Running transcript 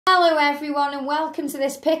Hello everyone and welcome to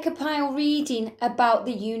this pick a pile reading about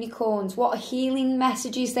the unicorns, what healing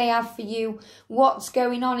messages they have for you, what's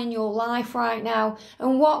going on in your life right now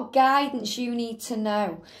and what guidance you need to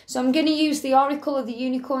know. So I'm going to use the Oracle of the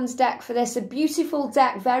Unicorns deck for this, a beautiful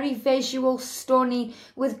deck, very visual, stunning,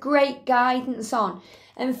 with great guidance on.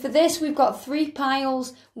 And for this we've got 3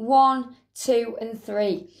 piles, 1, 2 and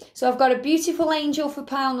 3. So I've got a beautiful angel for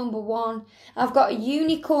pile number 1, I've got a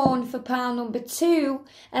unicorn for pile number 2,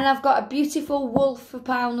 and I've got a beautiful wolf for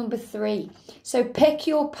pile number 3. So pick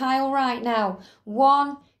your pile right now,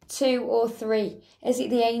 1, 2 or 3. Is it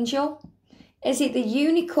the angel? Is it the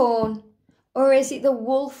unicorn? Or is it the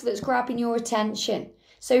wolf that's grabbing your attention?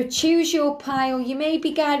 So choose your pile. You may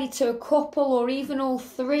be guided to a couple or even all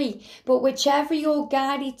 3, but whichever you're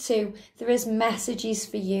guided to, there is messages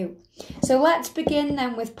for you. So let's begin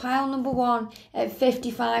then with pile number 1 at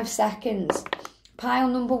 55 seconds. Pile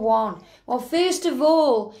number 1. Well, first of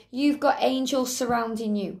all, you've got angels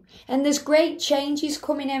surrounding you. And there's great changes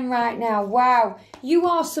coming in right now. Wow, you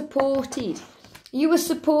are supported. You are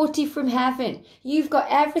supported from heaven. You've got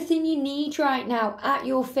everything you need right now at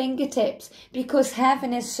your fingertips because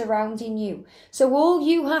heaven is surrounding you. So all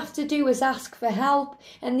you have to do is ask for help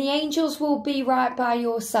and the angels will be right by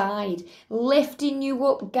your side, lifting you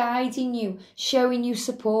up, guiding you, showing you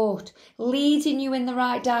support, leading you in the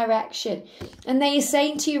right direction. And they are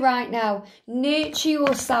saying to you right now, nurture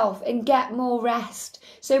yourself and get more rest.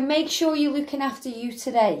 So make sure you're looking after you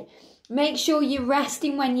today. Make sure you're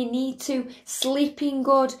resting when you need to, sleeping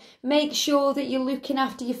good. Make sure that you're looking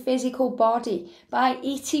after your physical body by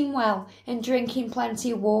eating well and drinking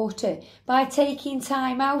plenty of water, by taking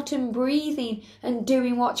time out and breathing and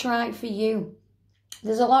doing what's right for you.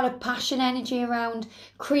 There's a lot of passion energy around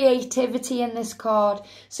creativity in this card.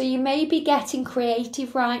 So you may be getting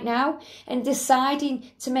creative right now and deciding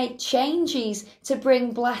to make changes to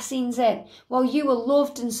bring blessings in. Well, you are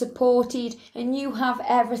loved and supported and you have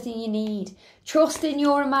everything you need. Trust in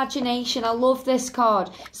your imagination. I love this card.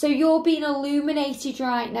 So you're being illuminated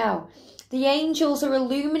right now. The angels are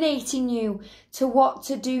illuminating you to what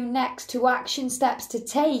to do next, to action steps to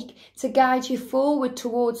take to guide you forward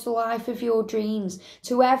towards the life of your dreams,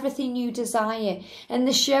 to everything you desire. And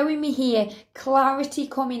they're showing me here clarity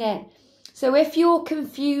coming in. So if you're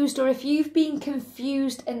confused or if you've been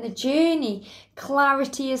confused in the journey,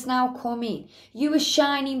 clarity is now coming. You are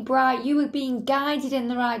shining bright. You are being guided in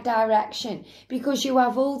the right direction because you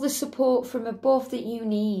have all the support from above that you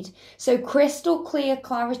need. So crystal clear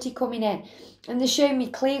clarity coming in. And they're showing me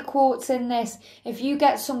clear quartz in this. If you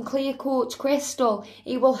get some clear quartz crystal,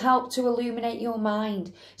 it will help to illuminate your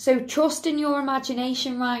mind. So trust in your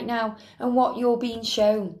imagination right now and what you're being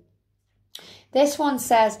shown. This one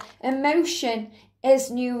says, emotion is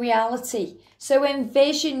new reality. So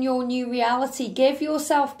envision your new reality. Give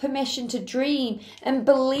yourself permission to dream and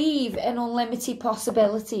believe in unlimited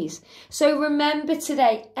possibilities. So remember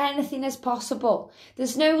today, anything is possible.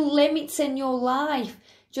 There's no limits in your life,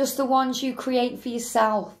 just the ones you create for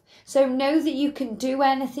yourself. So know that you can do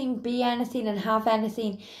anything, be anything and have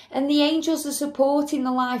anything. And the angels are supporting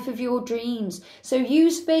the life of your dreams. So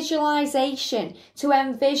use visualization to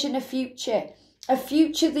envision a future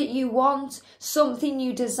that you want, something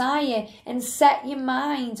you desire, and set your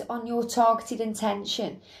mind on your targeted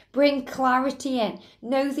intention. Bring clarity in.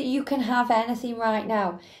 Know that you can have anything right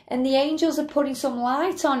now. And the angels are putting some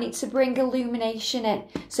light on it to bring illumination in.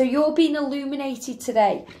 So you're being illuminated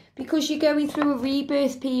today because you're going through a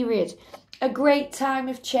rebirth period. A great time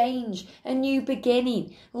of change, a new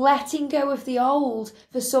beginning, letting go of the old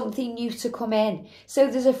for something new to come in. So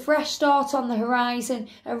there's a fresh start on the horizon,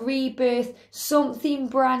 a rebirth, something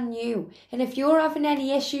brand new. And if you're having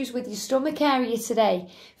any issues with your stomach area today,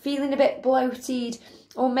 feeling a bit bloated,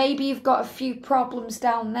 or maybe you've got a few problems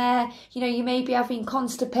down there, you may be having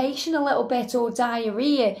constipation a little bit or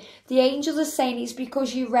diarrhea, the angels are saying it's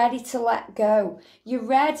because you're ready to let go. You're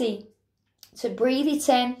ready to breathe it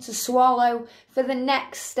in, to swallow for the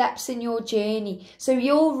next steps in your journey. So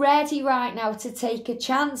you're ready right now to take a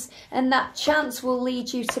chance, and that chance will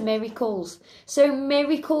lead you to miracles. So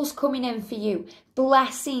miracles coming in for you,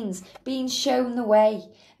 blessings being shown the way,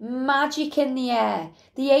 magic in the air.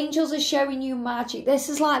 The angels are showing you magic. This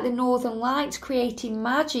is like the Northern Lights, creating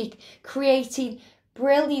magic, creating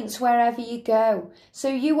brilliance wherever you go. So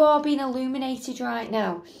you are being illuminated right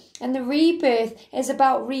now. And the rebirth is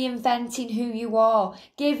about reinventing who you are,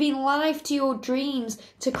 giving life to your dreams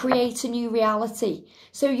to create a new reality.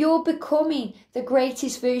 So you're becoming the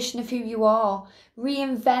greatest version of who you are,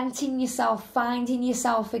 reinventing yourself, finding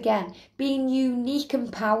yourself again, being unique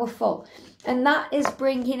and powerful. And that is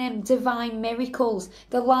bringing in divine miracles,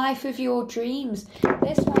 the life of your dreams.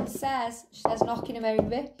 This one says, knocking him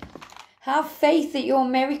over. Have faith that your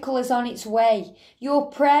miracle is on its way.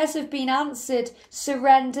 Your prayers have been answered.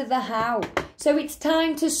 Surrender the how. So it's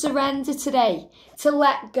time to surrender today, to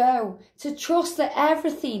let go, to trust that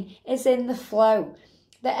everything is in the flow,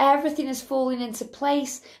 that everything is falling into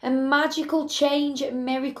place and magical change and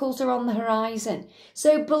miracles are on the horizon.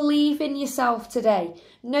 So believe in yourself today.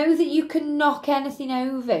 Know that you can knock anything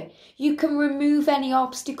over. You can remove any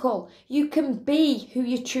obstacle. You can be who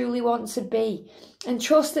you truly want to be. And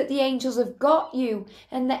trust that the angels have got you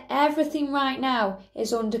and that everything right now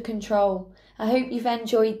is under control. I hope you've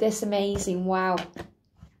enjoyed this amazing. Wow.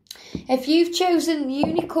 If you've chosen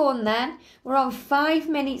unicorn then, we're on 5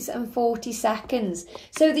 minutes and 40 seconds.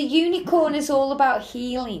 So the unicorn is all about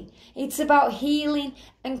healing. It's about healing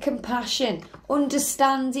and compassion,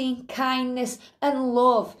 understanding, kindness and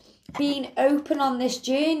love. Being open on this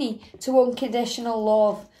journey to unconditional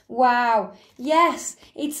love. Wow. Yes,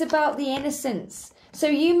 it's about the innocence. So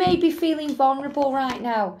you may be feeling vulnerable right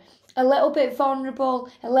now. A little bit vulnerable,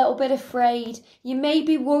 a little bit afraid. You may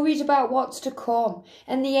be worried about what's to come.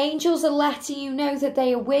 And the angels are letting you know that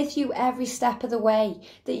they are with you every step of the way.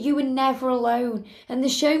 That you are never alone. And they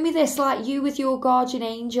show me this like you with your guardian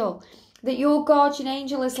angel. That your guardian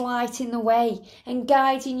angel is lighting the way and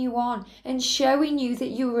guiding you on and showing you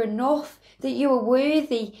that you are enough, that you are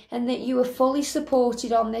worthy and that you are fully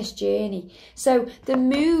supported on this journey. So the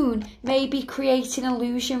moon may be creating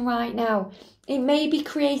illusion right now. It may be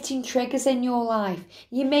creating triggers in your life.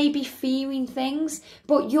 You may be fearing things,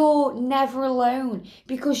 but you're never alone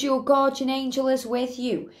because your guardian angel is with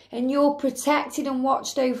you and you're protected and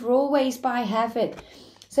watched over always by heaven.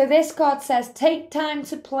 So this card says, take time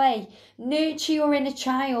to play, nurture your inner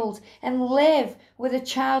child and live with a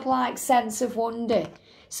childlike sense of wonder.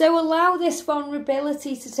 So allow this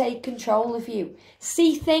vulnerability to take control of you.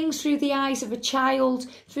 See things through the eyes of a child,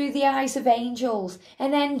 through the eyes of angels,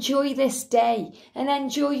 and enjoy this day and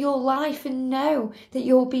enjoy your life and know that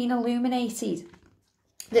you're being illuminated.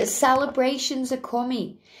 That celebrations are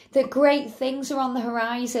coming, that great things are on the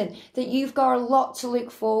horizon, that you've got a lot to look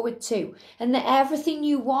forward to, and that everything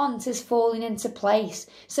you want is falling into place.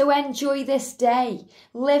 So enjoy this day,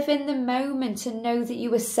 live in the moment and know that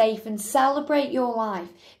you are safe and celebrate your life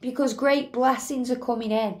because great blessings are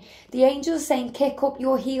coming in. The angels are saying kick up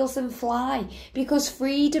your heels and fly because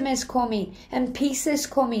freedom is coming and peace is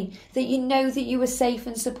coming, that you know that you are safe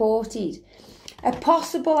and supported. A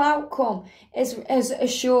possible outcome is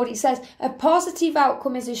assured. It says a positive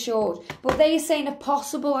outcome is assured, but they are saying a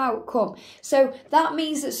possible outcome. So that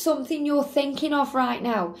means that something you're thinking of right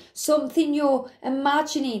now, something you're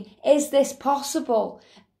imagining, is this possible?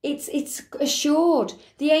 It's assured.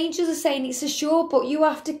 The angels are saying it's assured, but you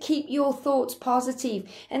have to keep your thoughts positive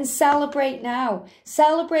and celebrate now.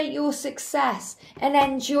 Celebrate your success and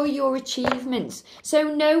enjoy your achievements.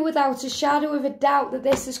 So know without a shadow of a doubt that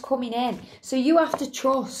this is coming in. So you have to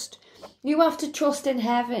trust. You have to trust in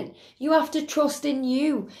heaven. You have to trust in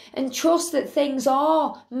you and trust that things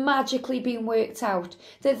are magically being worked out,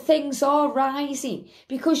 that things are rising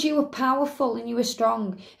because you are powerful and you are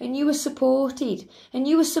strong and you are supported and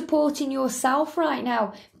you are supporting yourself right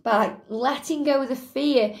now by letting go of the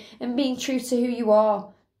fear and being true to who you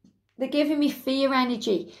are. They're giving me fear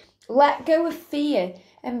energy. Let go of fear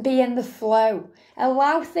and be in the flow.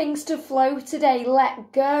 Allow things to flow today.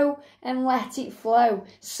 Let go and let it flow.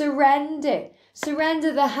 Surrender.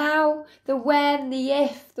 Surrender the how, the when, the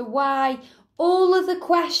if, the why. All of the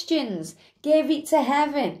questions. Give it to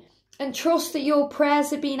heaven. And trust that your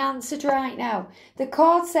prayers are being answered right now. The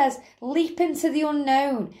card says, leap into the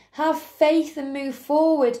unknown. Have faith and move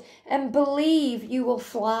forward and believe you will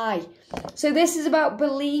fly. So this is about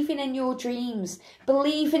believing in your dreams,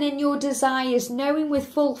 believing in your desires, knowing with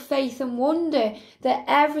full faith and wonder that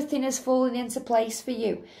everything is falling into place for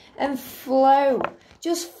you. And flow.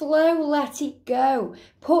 Just flow, let it go.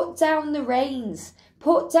 Put down the reins.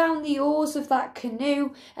 Put down the oars of that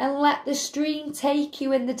canoe and let the stream take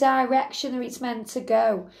you in the direction that it's meant to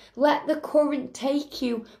go. Let the current take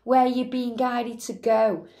you where you're being guided to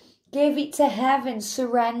go. Give it to heaven,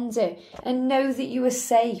 surrender, and know that you are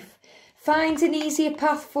safe. Find an easier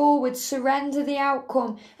path forward, surrender the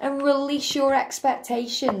outcome and release your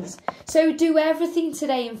expectations. So do everything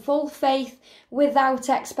today in full faith without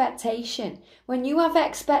expectation. When you have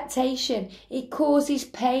expectation, it causes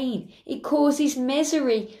pain, it causes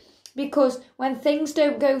misery, because when things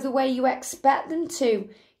don't go the way you expect them to,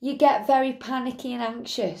 you get very panicky and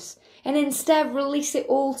anxious. And instead release it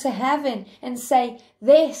all to heaven and say,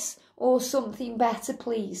 this or something better,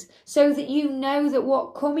 please, so that you know that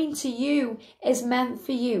what coming to you is meant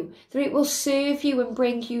for you, that it will serve you and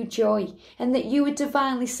bring you joy, and that you are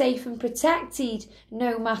divinely safe and protected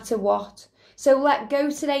no matter what. So let go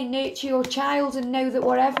today, nurture your child, and know that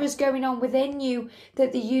whatever is going on within you,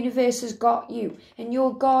 that the universe has got you, and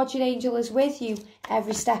your guardian angel is with you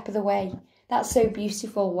every step of the way. That's so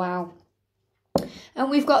beautiful, wow. And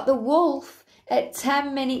we've got the wolf at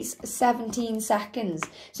 10 minutes 17 seconds.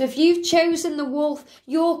 So if you've chosen the wolf,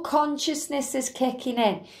 your consciousness is kicking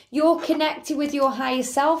in. You're connected with your higher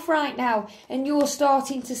self right now, and you're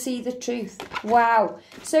starting to see the truth. Wow.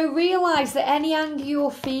 So realise that any anger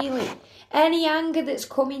you're feeling, any anger that's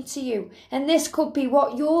coming to you, and this could be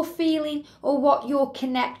what you're feeling or what you're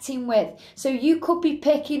connecting with. So you could be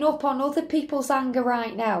picking up on other people's anger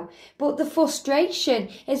right now, but the frustration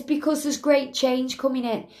is because there's great change coming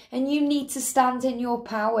in and you need to stand in your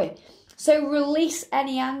power. So release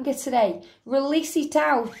any anger today. Release it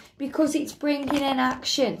out, because it's bringing in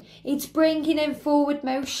action. It's bringing in forward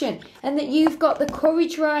motion, and that you've got the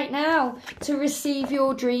courage right now to receive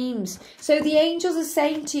your dreams. So the angels are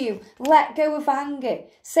saying to you, let go of anger.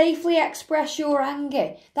 Safely express your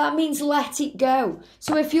anger. That means let it go.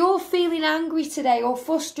 So if you're feeling angry today, or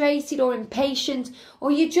frustrated or impatient,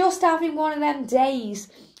 or you're just having one of them days,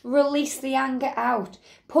 release the anger out.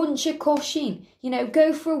 Punch a cushion,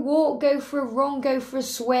 go for a walk, go for a run, go for a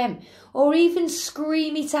swim, or even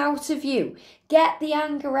scream it out of you. Get the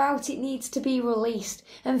anger out, it needs to be released,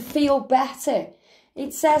 and feel better.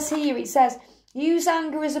 It says here, use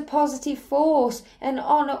anger as a positive force and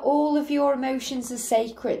honour all of your emotions as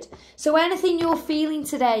sacred. So anything you're feeling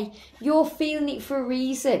today, you're feeling it for a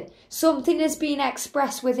reason. Something has been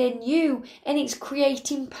expressed within you and it's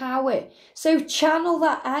creating power. So channel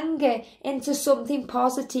that anger into something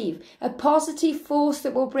positive, a positive force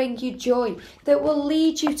that will bring you joy, that will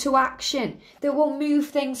lead you to action, that will move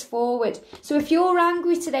things forward. So if you're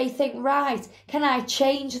angry today, think, right, can I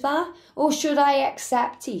change that, or should I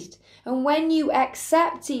accept it? And when you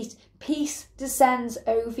accept it, peace descends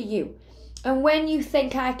over you. And when you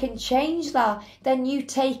think, I can change that, then you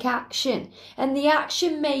take action. And the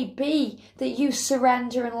action may be that you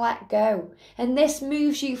surrender and let go. And this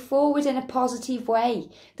moves you forward in a positive way,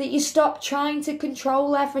 that you stop trying to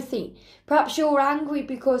control everything. Perhaps you're angry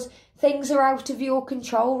because things are out of your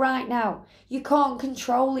control right now. You can't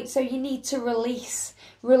control it, so you need to release.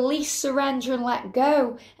 Release, surrender and let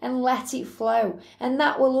go, and let it flow. And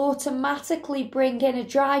that will automatically bring in a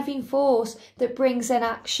driving force that brings in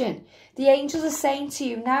action. The angels are saying to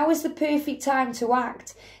you, now is the perfect time to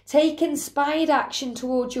act. Take inspired action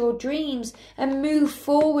towards your dreams and move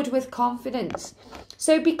forward with confidence.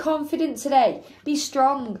 So be confident today, be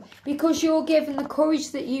strong, because you're given the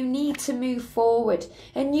courage that you need to move forward.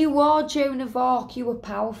 And you are Joan of Arc, you are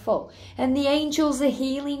powerful. And the angels are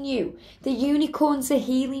healing you. The unicorns are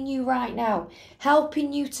healing you right now,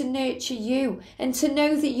 helping you to nurture you and to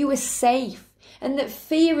know that you are safe and that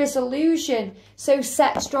fear is illusion. So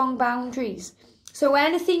set strong boundaries. So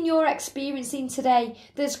anything you're experiencing today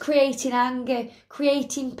that's creating anger,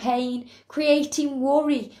 creating pain, creating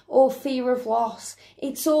worry or fear of loss,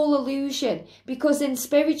 it's all illusion, because in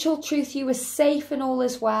spiritual truth you are safe and all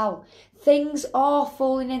is well. Things are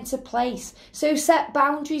falling into place. So set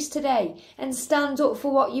boundaries today and stand up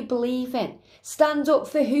for what you believe in. Stand up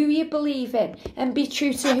for who you believe in and be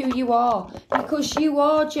true to who you are, because you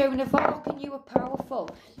are Joan of Arc and you are powerful.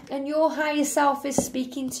 And your higher self is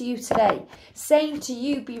speaking to you today, saying to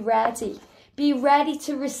you, be ready. Be ready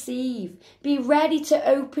to receive. Be ready to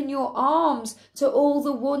open your arms to all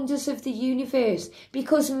the wonders of the universe,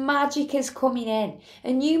 because magic is coming in.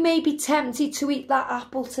 And you may be tempted to eat that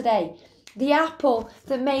apple today. The apple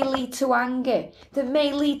that may lead to anger, that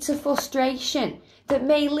may lead to frustration, that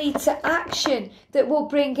may lead to action that will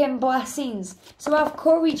bring in blessings. So have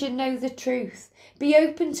courage and know the truth. Be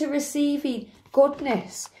open to receiving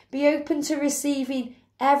goodness. Be open to receiving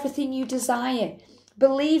everything you desire.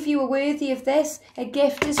 Believe you are worthy of this. A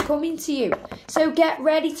gift is coming to you. So get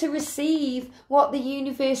ready to receive what the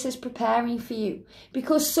universe is preparing for you,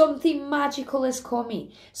 because something magical is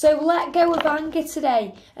coming. So let go of anger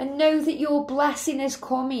today and know that your blessing is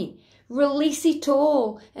coming. Release it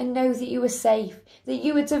all and know that you are safe, that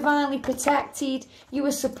you are divinely protected, you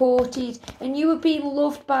are supported, and you are being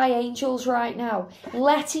loved by angels right now,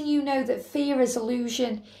 letting you know that fear is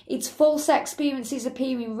illusion, its false experiences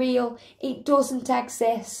appearing real, it doesn't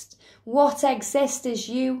exist. What exists is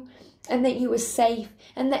you, and that you are safe,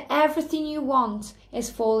 and that everything you want is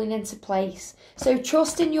falling into place. So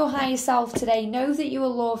trust in your higher self today, know that you are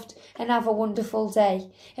loved, and have a wonderful day.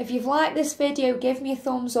 If you've liked this video, give me a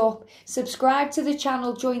thumbs up, subscribe to the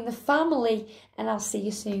channel, join the family, and I'll see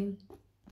you soon.